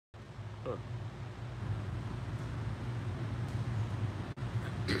Huh.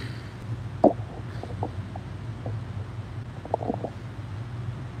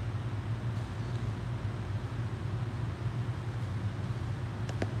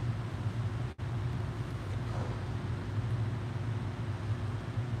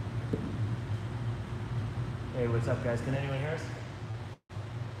 Hey, what's up, guys? Can anyone hear us?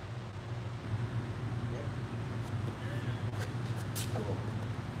 Cool.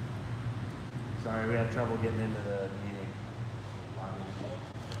 Sorry, we had trouble getting into the meeting.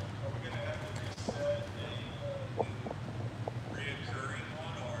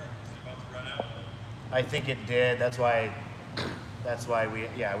 I think it did. That's why we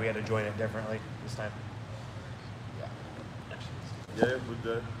had to join it differently this time. Yeah, good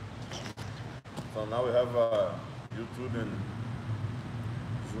there. So now we have YouTube and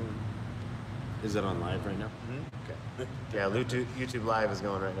Zoom. Is it on live right now? Okay. Yeah, YouTube Live is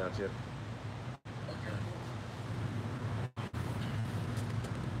going right now too.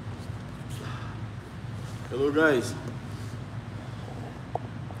 Hello guys.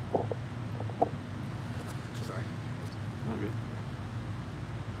 Sorry. Okay.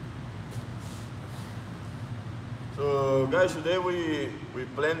 So guys, today we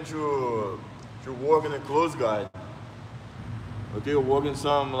plan to work in a close guard. Okay, we're working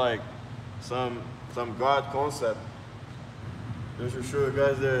some guard concept. Just to show you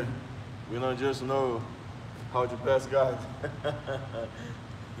guys that we don't just know how to pass guard.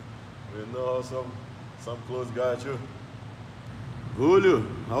 We know how some close guard too. Julio,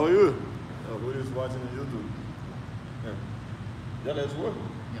 how are you? Oh, Julio's watching the YouTube. Yeah, let's work.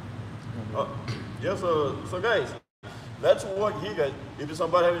 Yeah, so guys, let's work here, guys. If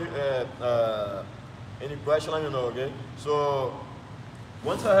somebody have any question, let me know, okay? So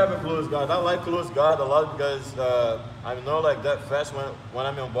once I have a close guard, I like close guard a lot because I'm not like that fast when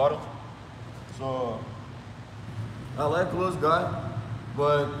I'm on bottom. So I like close guard,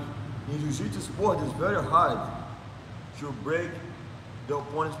 but in jiu-jitsu sport, it's very hard to break the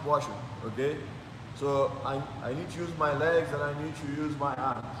opponent's posture, okay? So I need to use my legs and I need to use my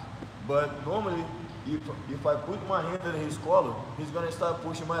arms. But normally, if I put my hand in his collar, he's gonna start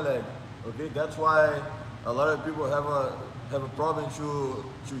pushing my leg, okay? That's why a lot of people have a problem to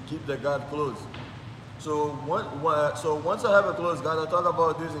keep the guard closed. So once I have a closed guard, I talk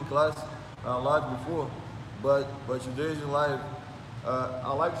about this in class a lot before, but today's in live.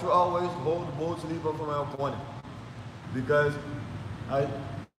 I like to always hold both sleeve up for my opponent because as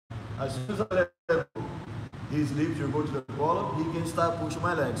soon as I let his sleeve to go to the collar, he can start pushing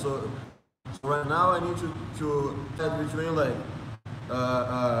my leg. So right now I need to tap between leg.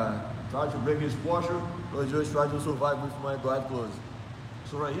 Try to break his posture or just try to survive with my guard closed.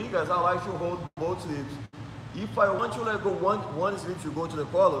 So right here, guys, I like to hold both sleeves. If I want to let go one sleeve to go to the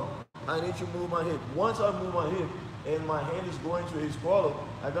collar, I need to move my hip. Once I move my hip and my hand is going to his collar,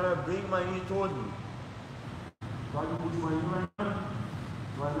 I'm gonna bring my knee towards me. Try to push my knee right now.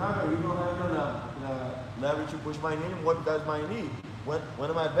 Right now, you don't have the leverage to push my knee anymore because my knee, when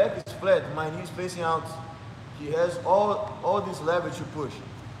my back is flat, my knee is facing out. He has all this leverage to push.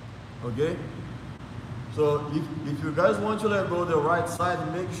 Okay? So if you guys want to let go the right side,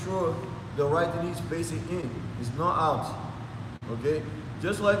 make sure the right knee is facing in. It's not out. Okay?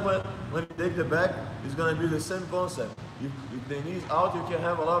 Just like when you take the back, it's gonna be the same concept. If the knee is out, you can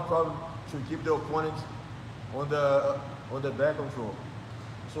have a lot of problem to keep the opponent on the back control.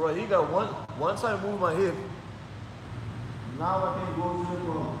 So right here, once I move my hip, now I can go to the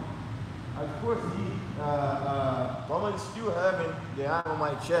collar. Of course, Roman is still having the arm on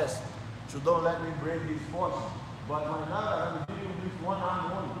my chest, so don't let me break his force. But right now I'm dealing with one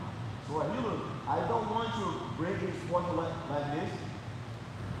arm only. So right here, look, I don't want to break his force like this.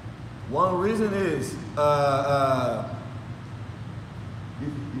 One reason is, if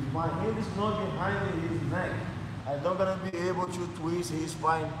my hand is not behind his neck, I'm not gonna be able to twist his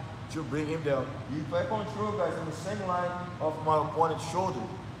spine to bring him down. If I control, guys, in the same line of my opponent's shoulder,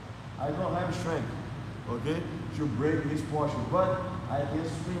 I don't have strength, okay, to break his posture, but I can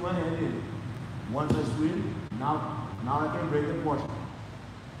swing my hand in. Once I swing, now I can break the posture.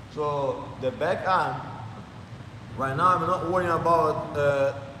 So the back arm, right now I'm not worrying about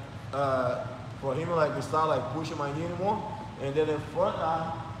for him like to start like pushing my knee anymore. And then the front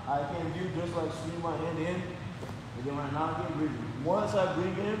arm, I can do just like swing my hand in. And then right now I can bring him. Once I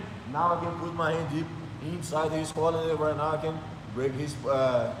bring him, now I can put my hand deep inside his collar, and right now I can break his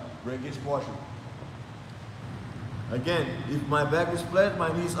posture. Again, if my back is flat,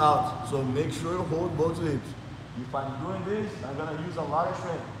 my knee is out. So make sure you hold both legs. If I'm doing this, I'm gonna use a lot of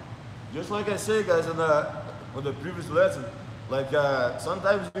strength. Just like I said, guys, on the previous lesson,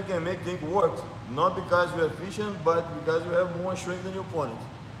 sometimes you can make things work, not because you're efficient, but because you have more strength than your opponent.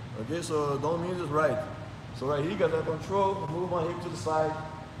 Okay, so don't mean it's right. So right here, guys, I control, move my hip to the side,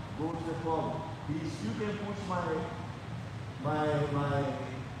 go to the collar. He still can push my back,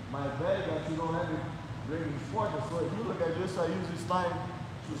 but you don't have it breaking forward. So if you look at this, I use this time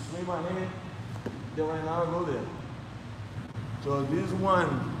to swing my hand, then right now I go there. So this one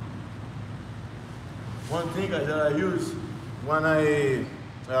thing that I use when I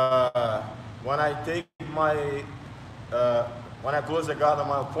take my when I close the guard on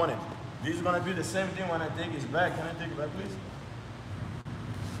my opponent. This is gonna be the same thing when I take his back. Can I take it back, please?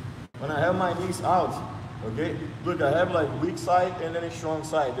 When I have my knees out, okay? Look, I have like weak side and then a strong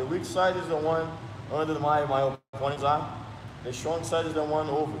side. The weak side is the one under my opponent's arm. The strong side is the one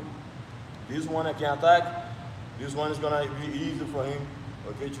over. This one I can attack. This one is gonna be easy for him,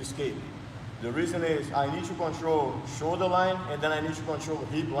 okay, to escape. The reason is I need to control shoulder line and then I need to control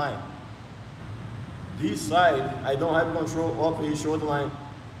hip line. This side, I don't have control of his shoulder line.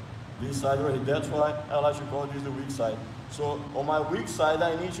 This side right here, that's why I like to call this the weak side. So on my weak side,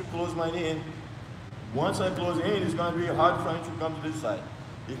 I need to close my knee in. Once I close in, it's gonna be hard for him to come to this side.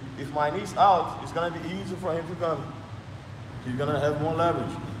 If my knee's out, it's gonna be easy for him to come. He's gonna have more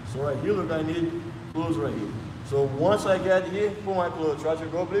leverage. So right here, look, I need close right here. So once I get here, pull my close. Try to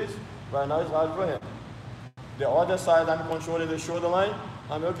go, please. Right now it's hard for him. The other side, I'm controlling the shoulder line.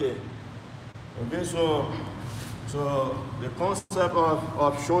 I'm okay. Okay, so the concept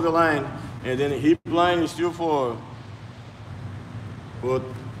of shoulder line and then hip line is still for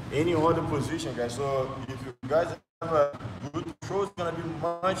any other position, guys. So if you guys have a good control, it's gonna be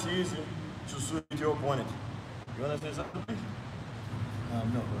much easier to suit your opponent. You understand something?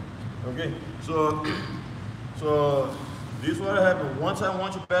 No. Okay, so this is what happened. Once I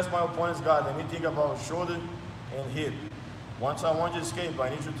want to pass my opponent's guard, I need to think about shoulder and hip. Once I want to escape, I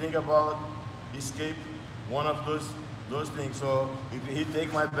need to think about escape, one of those things. So if he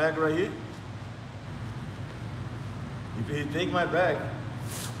take my back right here, if he take my back,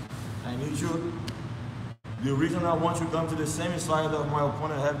 I need you. The reason I want you to come to the same side of my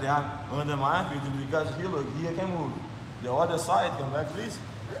opponent, have the arm under my armpit, is because here, look, here I can move. The other side, come back, please.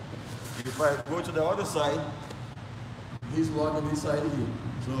 If I go to the other side, he's blocking this side here.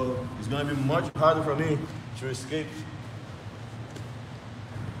 So it's gonna be much harder for me to escape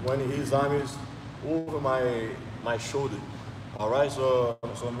when his arm is over my shoulder. All right, so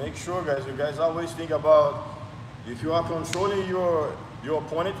make sure, guys, you guys always think about, if you are controlling your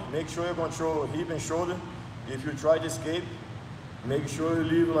opponent, make sure you control hip and shoulder. If you try to escape, make sure you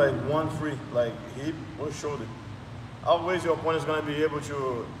leave like one free, like hip or shoulder. Always your opponent is going to be able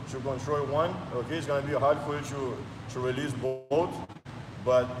to control one. Okay, it's going to be hard for you to release both,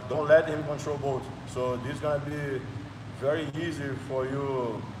 but don't let him control both. So this is going to be very easy for you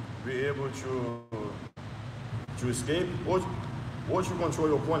to be able to escape or to control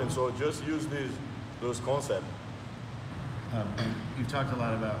your opponent. So just use those concepts. You've talked a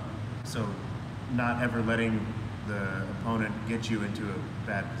lot about not ever letting the opponent get you into a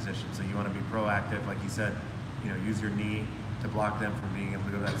bad position. So you want to be proactive, like you said, use your knee to block them from being able to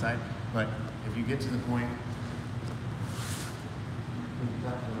go to that side. But if you get to the point when you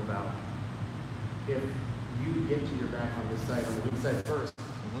talk to them about, if you get to your back on this side, on the weak side first,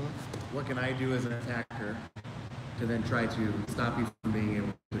 what can I do as an attacker to then try to stop you from being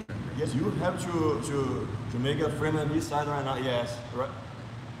able to? Yes, you have to make a frame on this side right now. Yes, right.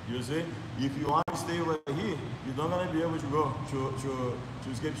 You see, if you want to stay right here, you're not gonna be able to go to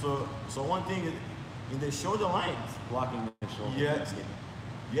escape. So one thing is, in the shoulder line, Blocking the shoulder.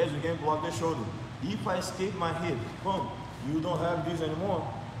 yes, you can block the shoulder. If I escape my hip, boom, you don't have this anymore.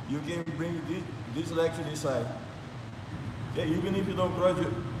 You can bring this leg to this side. Yeah, even if you don't cross it,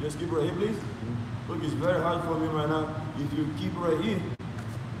 just keep right here, please. Look, it's very hard for me right now. If you keep right here,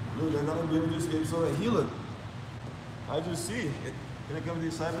 look, you're not gonna be able to escape. So right here, look, I just see. Can I come to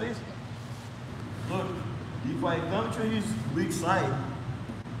this side, please? Look, if I come to his weak side,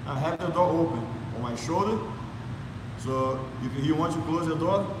 I have the door open on my shoulder. So if he wants to close the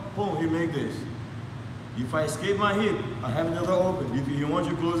door, boom, he make this. If I escape my hip, I have the door open. If he wants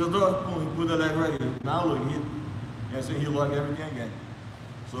to close the door, boom, he put the leg right here. Now look, he lock everything again.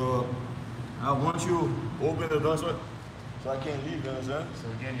 So I want you to open the door so I can't leave, you understand? So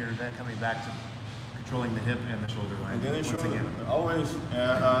again, you're then coming back to controlling the hip and the shoulder line. And then once again. always,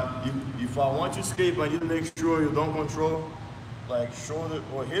 if I want to escape, I need to make sure you don't control like shoulder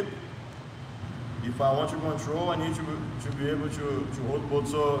or hip. If I want to control, I need to be able to hold both.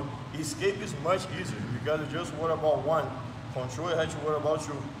 So escape is much easier because you just worry about one. Control, you have to worry about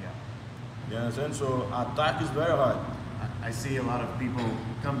two. Yeah. You understand? So attack is very hard. I see a lot of people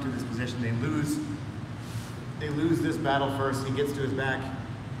come to this position, they lose this battle first, he gets to his back,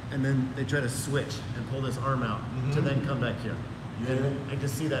 and then they try to switch and pull this arm out to then come back here. Yeah. And I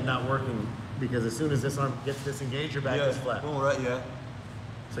just see that not working because as soon as this arm gets disengaged, your back is flat. All right, yeah.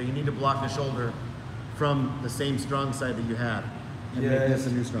 So you need to block the shoulder from the same strong side that you had and make this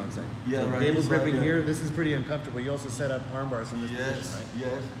a new strong side. Yeah, so right. Gable gripping here, this is pretty uncomfortable. You also set up arm bars in this position, right?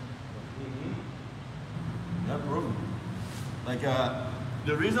 Yes. Yeah, bro. Like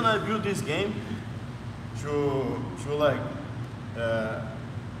the reason I built this game to like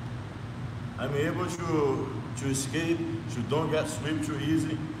I'm able to escape, to don't get swept too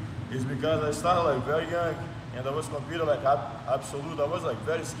easy, is because I started like very young and I was competing like absolute. I was like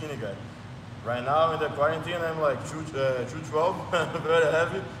very skinny guy. Right now in the quarantine I'm like 212, very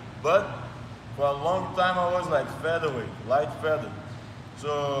heavy, but for a long time I was like featherweight, light feather.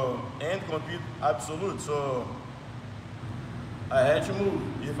 So and compete absolute. So I had to move.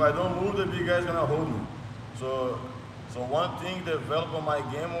 If I don't move, the big guy's gonna hold me. So one thing developed on my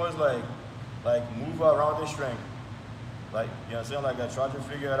game was like move around the strength. Like, you know what I'm saying? Like I try to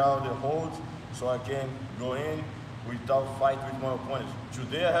figure out the hold so I can go in without fight with my opponents.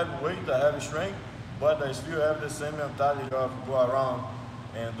 Today I have weight, I have strength, but I still have the same mentality of go around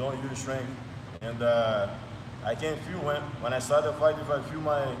and don't use strength. And I can feel when I start the fight, if I feel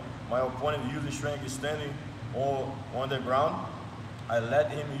my opponent use the strength standing or on the ground, I let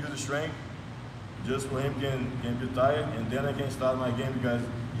him use the strength just for him can be tired, and then I can start my game, because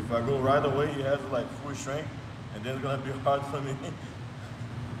if I go right away, he has like full strength, and then it's gonna be hard for me.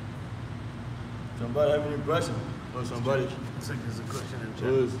 Somebody have any question? Or somebody? There's a question in chat.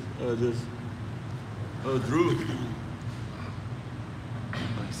 Drew.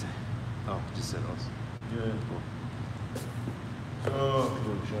 Oh, just said us. Yeah. So,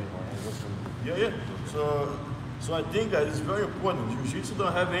 yeah. So I think that it's very important. Jiu-Jitsu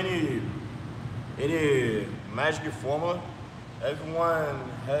don't have any magic formula. Everyone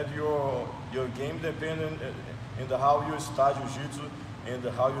have your game dependent in the how you start Jiu-Jitsu and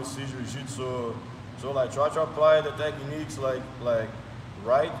how you see Jiu-Jitsu. So like try to apply the techniques like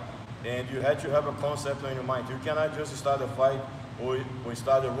right, and you have to have a concept in your mind. You cannot just start a fight or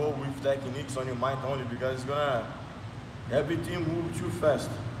start a roll with techniques on your mind only, because it's gonna everything move too fast.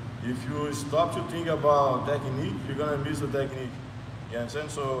 If you stop to think about technique, you're gonna miss the technique. You understand?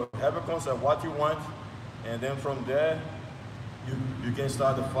 So have a concept what you want, and then from there you can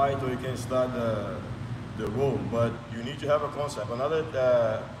start the fight or you can start the roll. But you need to have a concept. Another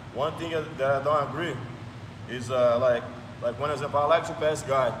one thing that I don't agree is like one example, I like to pass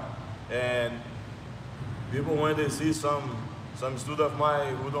guard, and people when they see some student of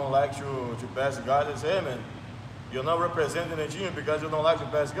mine who don't like to pass guard, they say, hey man, you're not representing the team because you don't like to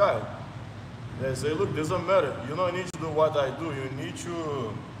pass guard. They say, look, doesn't matter. You don't need to do what I do. You need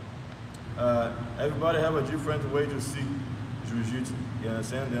to, everybody have a different way to see Jiu-Jitsu, you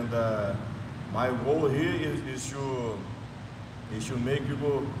understand? And my goal here is to make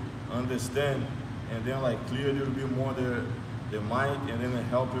people understand and then like clear a little bit more their mind, and then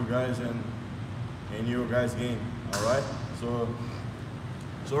help you guys in your guys' game, all right?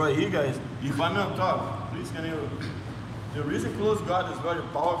 So right here, guys, if I'm on top, please can you, the reason close guard is very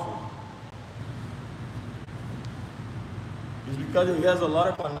powerful is because he has a lot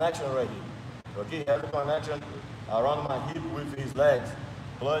of connection right here. Okay, he has a connection around my hip with his legs,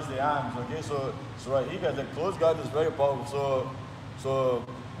 plus the arms. Okay, so right here, guys, the close guard is very powerful. So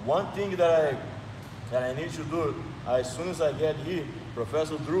one thing that I need to do as soon as I get here,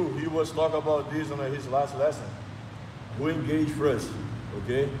 Professor Drew, he was talking about this on his last lesson. Who engage first?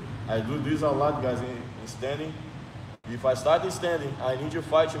 Okay, I do this a lot, guys, in standing. If I start in standing, I need you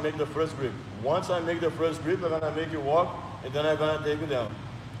fight to make the first grip. Once I make the first grip, I'm gonna make you walk, and then I'm gonna take you down.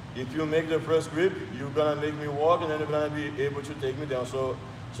 If you make the first grip, you're gonna make me walk, and then you're gonna be able to take me down. So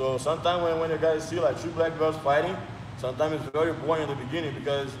sometimes when you guys see like two black belts fighting, sometimes it's very boring in the beginning,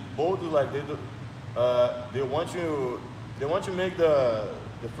 because both like they want you make the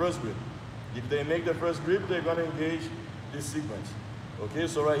first grip. If they make the first grip, they're gonna engage this sequence. Okay,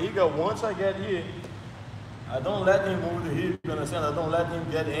 so right here, once I get here, I don't let him move the hip, you understand? I don't let him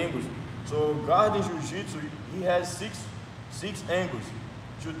get angles. So guard in Jiu-Jitsu, he has six angles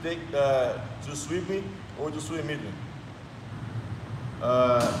to take to sweep me or to sweep me.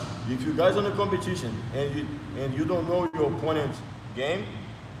 If you guys are in a competition and you don't know your opponent's game,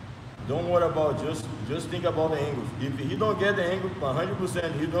 don't worry about just think about the angles. If he don't get the angle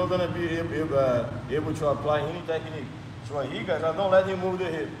 100%, he's not gonna be able to apply any technique. So right here, guys, I don't let him move the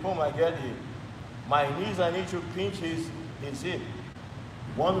hip. Boom, I get here. My knees, I need to pinch his hip.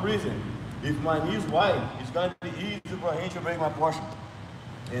 One reason, if my knees wide, it's gonna be easy to for him to break my posture.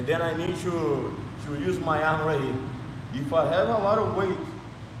 And then I need to use my arm right here. If I have a lot of weight,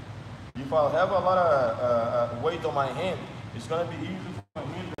 weight on my hand, it's gonna be easy for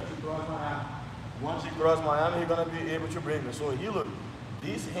him to cross my arm. Once he crosses my arm, he's gonna be able to bring me. So he look,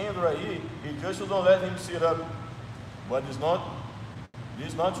 this hand right here, it just don't let him sit up, but it's not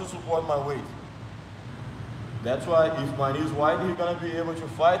to support my weight. That's why if my knee is wide, he's gonna be able to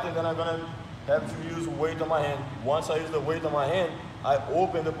fight, and then I'm gonna have to use weight on my hand. Once I use the weight on my hand, I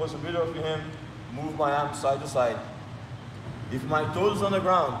open the possibility of him move my arm side to side. If my toes is on the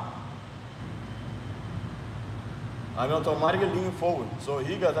ground, I'm automatically leaning forward. So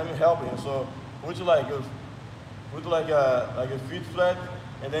here, guys, I'm helping him. So put like a feet flat,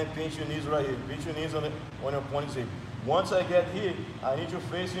 and then pinch your knees right here. Pinch your knees on your opponent's hip. Once I get here, I need to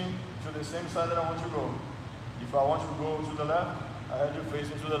face him to the same side that I want to go. If I want to go to the left, I have to face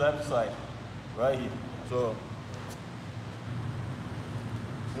him to the left side, right here. So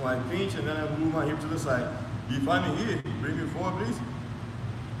I pinch and then I move my hip to the side. If I'm here, bring me forward, please.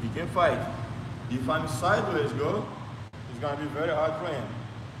 He can fight. If I'm sideways, go, it's gonna be very hard for him.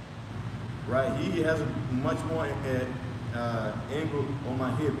 Right here, he has a much more angle on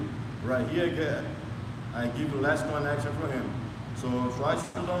my hip. Right here, I give less connection for him. So try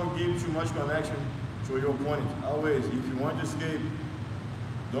to don't give too much connection to your opponent. Always, if you want to escape,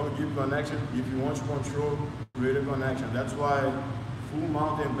 don't give connection. If you want to control, create a connection. That's why full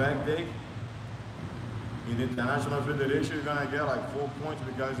mountain back take in the International Federation, you're gonna get like 4 points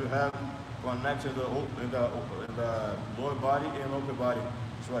because you have connection in the lower body and upper body.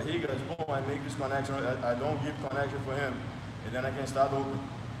 So right here, guys, boom, I make this connection. I don't give connection for him, and then I can start open.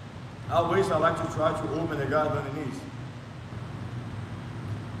 Always, I like to try to open the guard on the knees.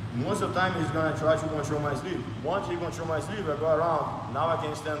 Most of the time, he's gonna try to control my sleeve. Once he controls my sleeve, I go around. Now I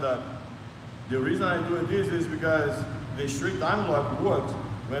can stand up. The reason I'm doing this is because the straight arm lock works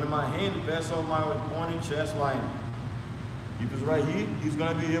when my hand passes on my opponent's chest line. If it's right here, he's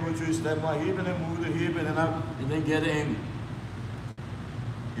gonna be able to step my hip and then move the hip and then get the angle.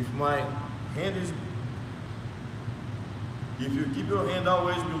 If my hand is, if you keep your hand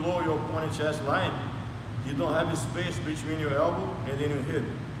always below your opponent's chest line, you don't have a space between your elbow and then your hip.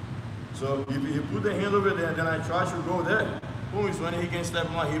 So if you put the hand over there, then I try to go there, boom, is when he can step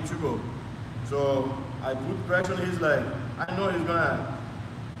my hip to go. So I put pressure on his leg. I know he's gonna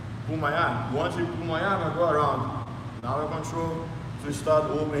pull my arm. Once he pull my arm, I go around. Now I control to start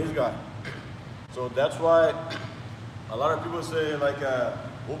opening his guard. So that's why a lot of people say like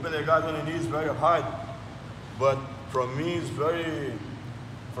open the guard on the knees is very hard. But for me it's very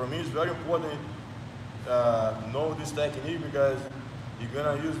important know this technique because you're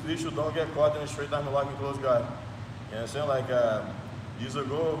gonna use this, you don't get caught in a straight arm lock and close guard. You know what I'm saying? Like years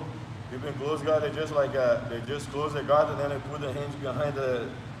ago, people in close guard, they just close the guard and then they put their hands behind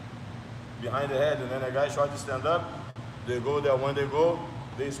the head, and then the guy tries to stand up. They go there. When they go,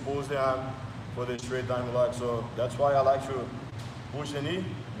 they expose their arm for the straight arm lock. So that's why I like to push the knee.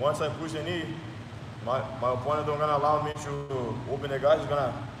 Once I push the knee, my opponent don't gonna allow me to open the guard. He's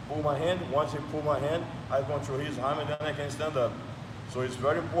gonna pull my hand. Once he pull my hand, I control his arm and then I can stand up. So it's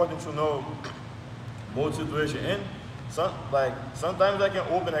very important to know both situations. And sometimes I can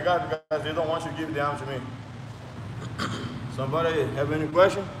open a guy because they don't want to give the arm to me. Somebody have any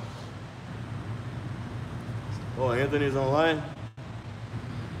question? Oh, Anthony's online.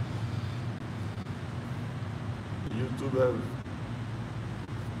 YouTube have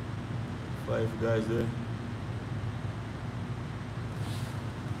 5 guys there.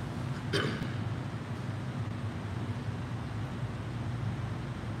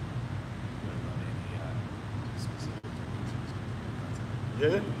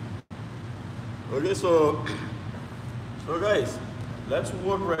 Yeah. Okay, so guys, let's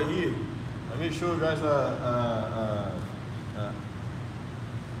work right here. Let me show you guys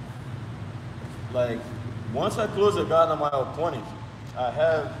like once I close the guard on my opponent, I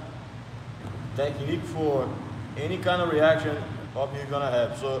have technique for any kind of reaction of you're gonna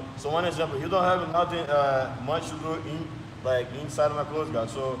have. So one example, you don't have nothing much to do inside of my close guard.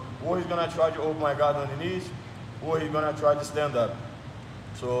 So or he's gonna try to open my guard on the knees, or he's gonna try to stand up.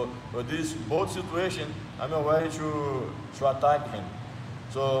 So for this both situation, I'm ready to attack him.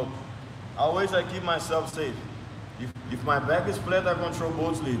 So always I keep myself safe. If my back is flat, I control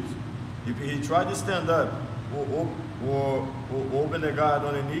both sleeves. If he tries to stand up or open the guard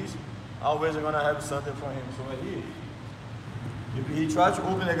on the knees, always I'm gonna have something for him. So right here, if he tries to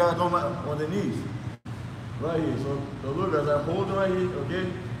open the guard on the knees, right here. So look, as I hold right here, okay,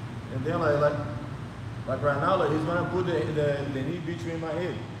 and then like right now, like he's gonna put the knee between my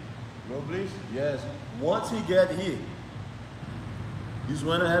head. Go please. Yes. Once he get here, he's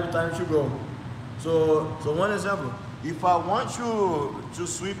gonna have time to go. So one example. If I want to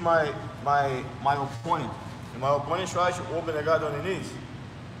sweep my opponent, and my opponent tries to open the guard on the knees,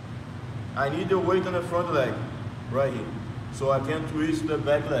 I need the weight on the front leg, right here. So I can twist the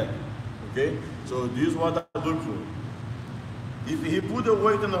back leg. Okay? So this is what I look for. If he put the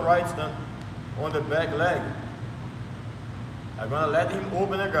weight on the right stand, on the back leg, I'm gonna let him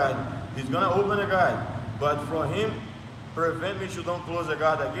open the guard. He's gonna open the guard. But for him, prevent me to don't close the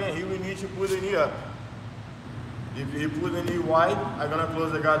guard again, he will need to put the knee up. If he put the knee wide, I'm gonna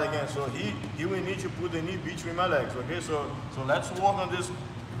close the guard again. So he will need to put the knee between my legs. Okay, so let's work on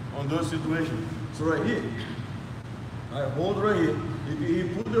those situations. So right here, I hold right here. If he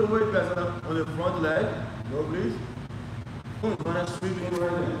put the weight guys on the front leg, go please. I'm gonna sweep him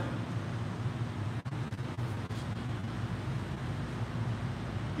right there.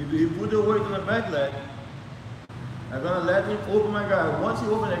 If he put the weight on the back leg, I'm gonna let him open my guard. Once he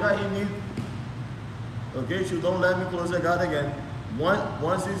open the guard, he needs. Okay, so don't let me close the guard again.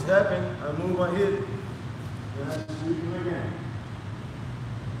 Once it's happened, I move my hip, then I sweep him again.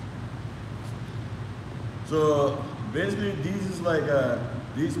 So basically, this is like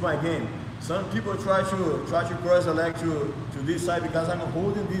this is my game. Some people try to cross the leg to this side because I'm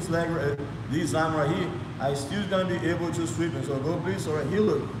holding this leg, this arm right here. I still gonna be able to sweep him. So go please. So right here,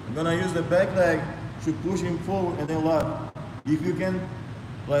 look, I'm gonna use the back leg to push him forward and then lock. If you can,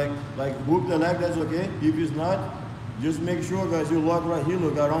 like hook the leg, that's okay. If it's not, just make sure guys you lock right here,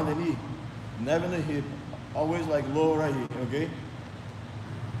 look around the knee, never in the hip, always like low right here, okay?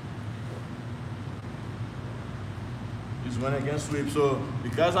 Is when I can sweep. So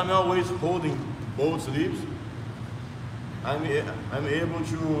because I'm always holding both sleeves, I'm able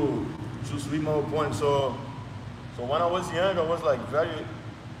to sweep my opponent. So when I was young, I was like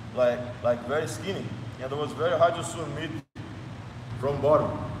very skinny, and it was very hard to swim mid from bottom.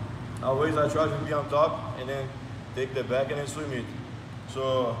 Always I try to be on top and then take the back and then swim it.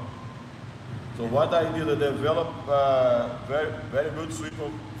 So what I did, I developed very good sweep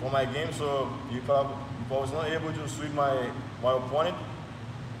for my game. So if I was not able to sweep my opponent,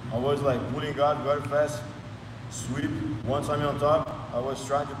 I was like pulling guard very fast, sweep. Once I'm on top, I was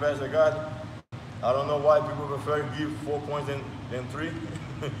trying to pass the guard. I don't know why people prefer to give 4 points than 3.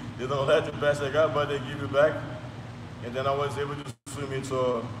 They don't let you pass the guard, but they give you back. And then I was able to swim it.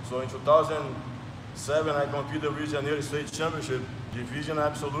 So in 2007, I competed in the Rio de Janeiro State Championship, Division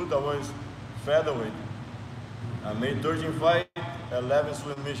Absolute. I was featherweight. I made 13 fights, 11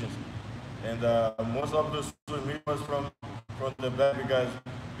 swim missions. And most of the swim missions was from the back because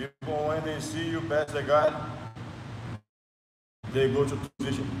people, when they see you pass the guard, they go to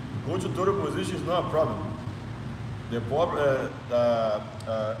position. Go to total position is not a problem. The problem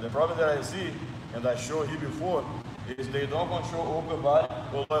that I see, and I showed you before, is they don't control upper body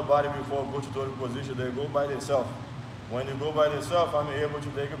or lower body before go to total position. They go by themselves. When you go by themselves, I'm able to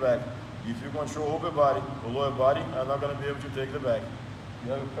take it back. If you control upper body or lower body, I'm not going to be able to take it back.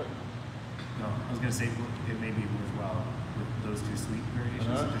 You have a No, I was going to say it may be worthwhile with those two sweep variations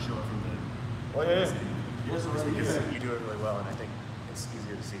to show it from the. Oh yeah. Yes, right here. You do it really well, and I think it's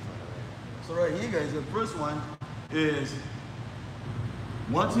easier to see from the way. So right here, guys, the first one is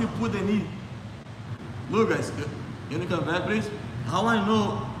once you put the knee. Look, guys, can you come back, please? How I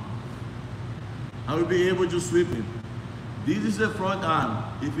know I will be able to sweep him? This is the front arm.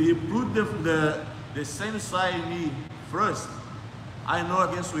 If he put the same side knee first, I know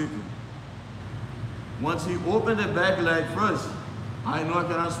I can sweep him. Once he open the back leg first, I know I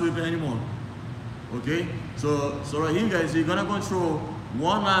cannot sweep it anymore. Okay? So right here, guys, you're gonna control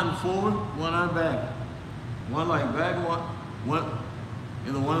one arm forward, one arm back. One like back, one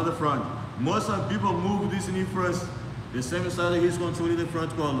and the one at the front. Most of people move this knee first, the same side that he's controlling the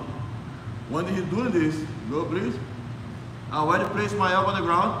front column. When he's doing this, go please. I already placed my elbow on the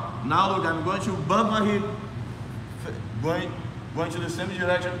ground. Now look, I'm going to bump my hip, going to the same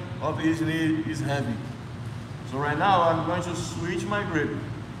direction of his knee is heavy. So right now I'm going to switch my grip,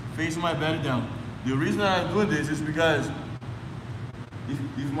 facing my belly down. The reason I'm doing this is because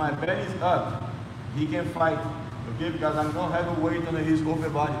if my belly is up, he can fight, okay? Because I'm gonna have a weight on his upper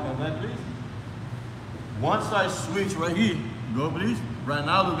body. Come back, please. Once I switch right here, go please. Right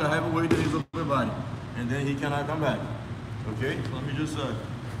now, look, I have a weight on his upper body, and then he cannot come back. Okay? So let me just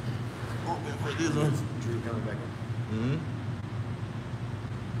open for this one. Drew coming back in.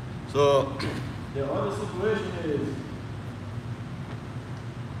 So the other situation is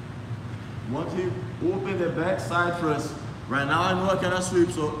once he open the back side first. Right now I know I cannot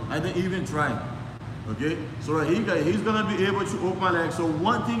sweep, so I didn't even try. Okay? So right here, guys, he's gonna be able to open my leg. So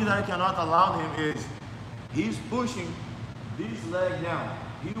one thing that I cannot allow him is he's pushing this leg down.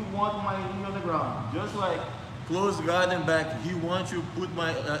 He wants my knee on the ground. Just like close guard and back, he wants to put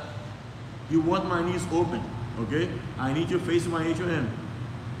my he wants my knees open. Okay? I need to face my knee to him.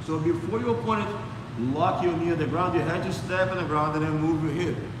 So before your opponent lock your knee on the ground, you have to step on the ground and then move your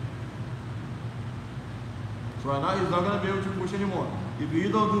hip. So right now he's not going to be able to push anymore. If you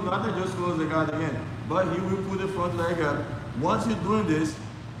don't do nothing, just close the guard again. But he will put the front leg up. Once he's doing this,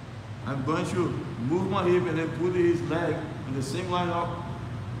 I'm going to move my hip and then put his leg in the same line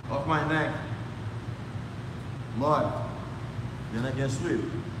of my neck. Lock. Then I can sweep.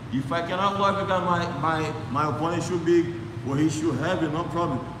 If I cannot lock because my opponent should be or he should have it, no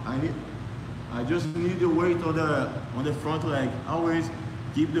problem. I just need the weight on the front leg. Always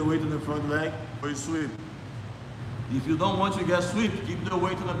keep the weight on the front leg for your sweep. If you don't want to get sweep, keep the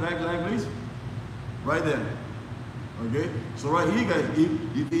weight on the back leg, please. Right there. Okay? So right here, guys,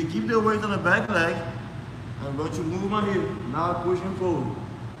 if you keep the weight on the back leg, I'm going to move my hip. Now push him forward.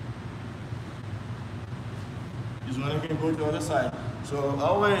 This one I can go to the other side. So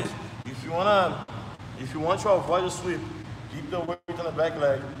always, if you want to avoid the sweep, keep the weight on the back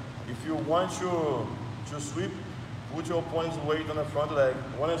leg. If you want to sweep, put your opponent's weight on the front leg.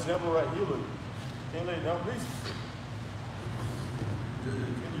 One example right here, look. Can you lay down, please?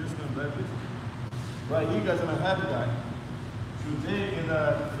 Can you just come back, please? Right here, guys, I'm a happy guy. Today in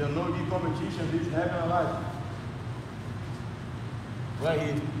the no-gi competition, this happened a lot. Right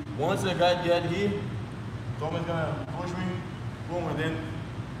here. Once the guy get here, Thomas gonna push me, boom, and then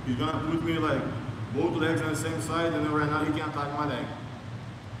he's gonna put me like both legs on the same side, and then right now he can't attack my leg.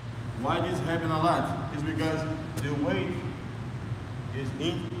 Why this happen a lot? Is because the weight is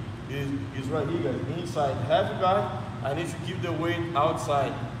right here, guys, inside. Half guard, I need to keep the weight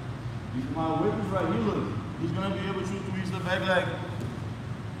outside. If my weight is right here, look, he's gonna be able to twist the back leg.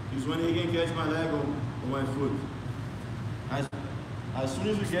 Is when he can catch my leg or my foot. As soon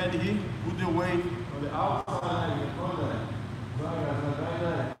as we get here, put the weight on the outside leg, the front leg. Right, guys, my back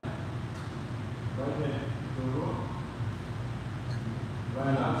leg. Right there.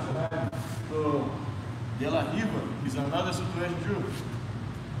 Right now, so De La Riva is another situation too.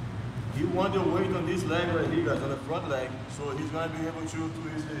 He wants the weight on this leg right here, guys, on the front leg, so he's gonna be able to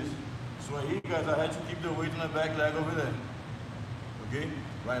twist this. So here, guys, I had to keep the weight on the back leg over there. Okay?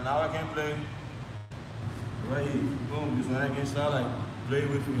 Right now I can play right here. Boom, this one I can start like play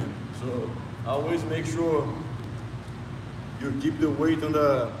with him. So always make sure you keep the weight on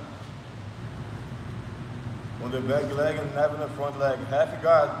the back leg and not on the front leg. Half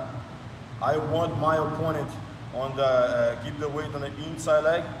guard, I want my opponent on the keep the weight on the inside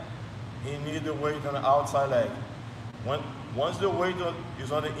leg. He needs the weight on the outside leg. Once the weight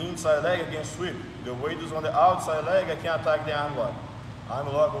is on the inside leg, I can sweep. The weight is on the outside leg, I can attack the arm lock. Arm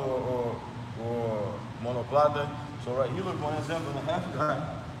lock or monoplata. So right here, look, one example, on the half guard.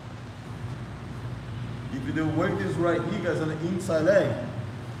 If the weight is right here, guys, on the inside leg,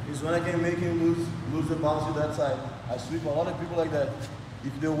 is when I can make him lose the balance to that side. I sweep a lot of people like that.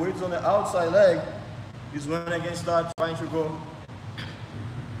 If the weight is on the outside leg, is when I can start trying to go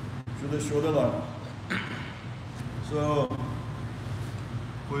to the shoulder lock. So,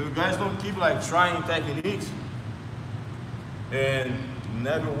 for you guys don't keep like trying techniques and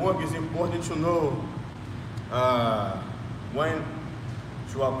never work, it's important to know when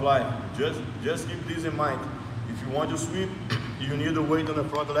to apply. Just keep this in mind. If you want to sweep, you need the weight on the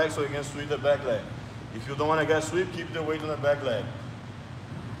front leg so you can sweep the back leg. If you don't want to get sweep, keep the weight on the back leg.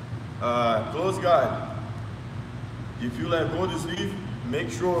 Close guard. If you let go of the sleeve, make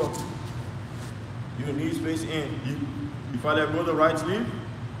sure your knees face in. If I let go of the right sleeve,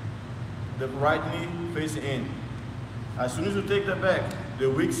 the right knee face in. As soon as you take the back, the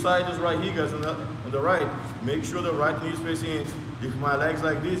weak side is right here, guys, on the right. Make sure the right knee is facing in. If my leg's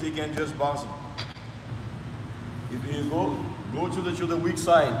like this, he can just bounce it. If you go to the weak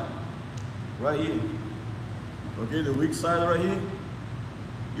side, right here. Okay, the weak side right here,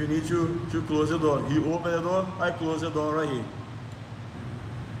 you need to close the door. He open the door, I close the door right here.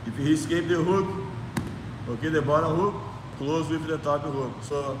 If he escape the hook, okay, the bottom hook, close with the top hook.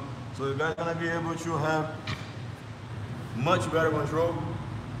 So you guys gonna be able to have much better control,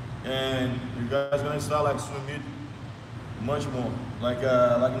 and you guys gonna start like swimming much more. Like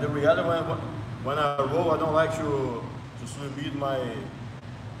in the reality, when I roll, I don't like to swim beat my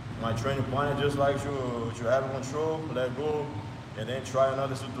training partner. I just like to have control, let go, and then try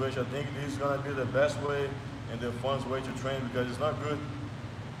another situation. I think this is gonna be the best way and the funnest way to train, because it's not good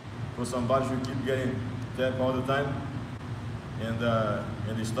for somebody to keep getting tapped all the time and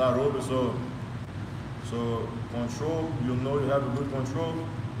they start over. So So control, you know you have a good control.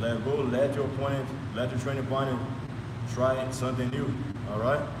 Let go, let your training partner try something new. All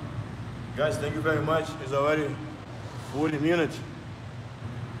right? Guys, thank you very much. It's already 40 minutes.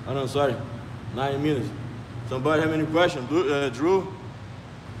 Oh no, sorry, 9 minutes. Somebody have any questions? Drew,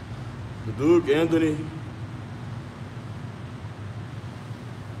 Duke, Anthony?